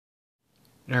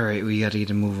Alright, we gotta get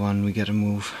a move on. We gotta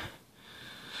move.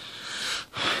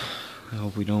 I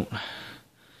hope we don't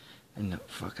end up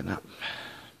fucking up.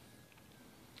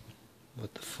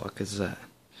 What the fuck is that?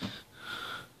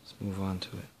 Let's move on to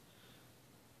it.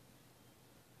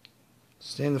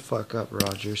 Stand the fuck up,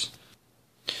 Rogers.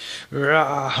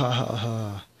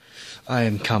 I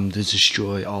am come to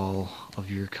destroy all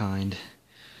of your kind.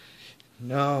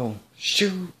 No.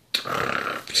 Shoot.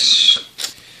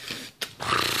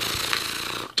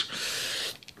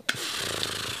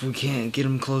 We can't get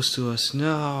him close to us.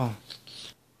 No.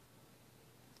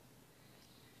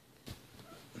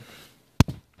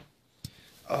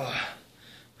 Oh,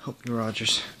 help me,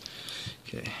 Rogers.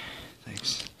 Okay,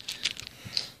 thanks.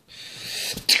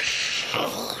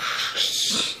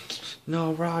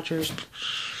 No, Rogers.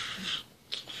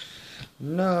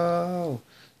 No.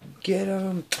 Get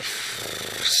him.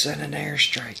 Send an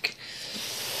airstrike.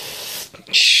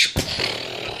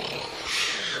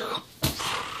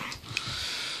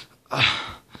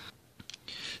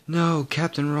 No,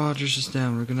 Captain Rogers is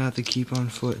down. We're gonna have to keep on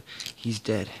foot. He's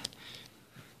dead.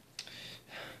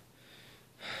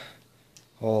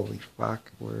 Holy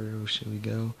fuck, where should we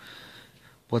go?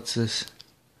 What's this?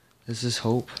 Is this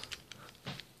Hope?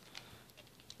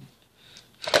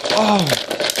 Oh!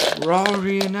 We're all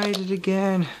reunited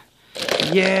again!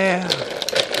 Yeah!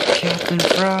 Captain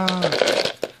Frog!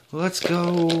 Let's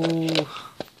go!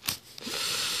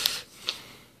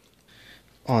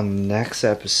 On the next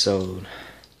episode.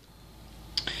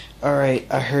 Alright,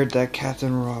 I heard that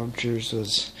Captain Rogers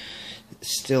was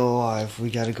still alive. We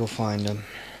gotta go find him.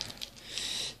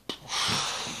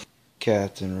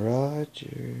 Captain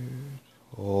Rogers.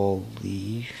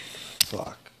 Holy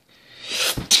fuck.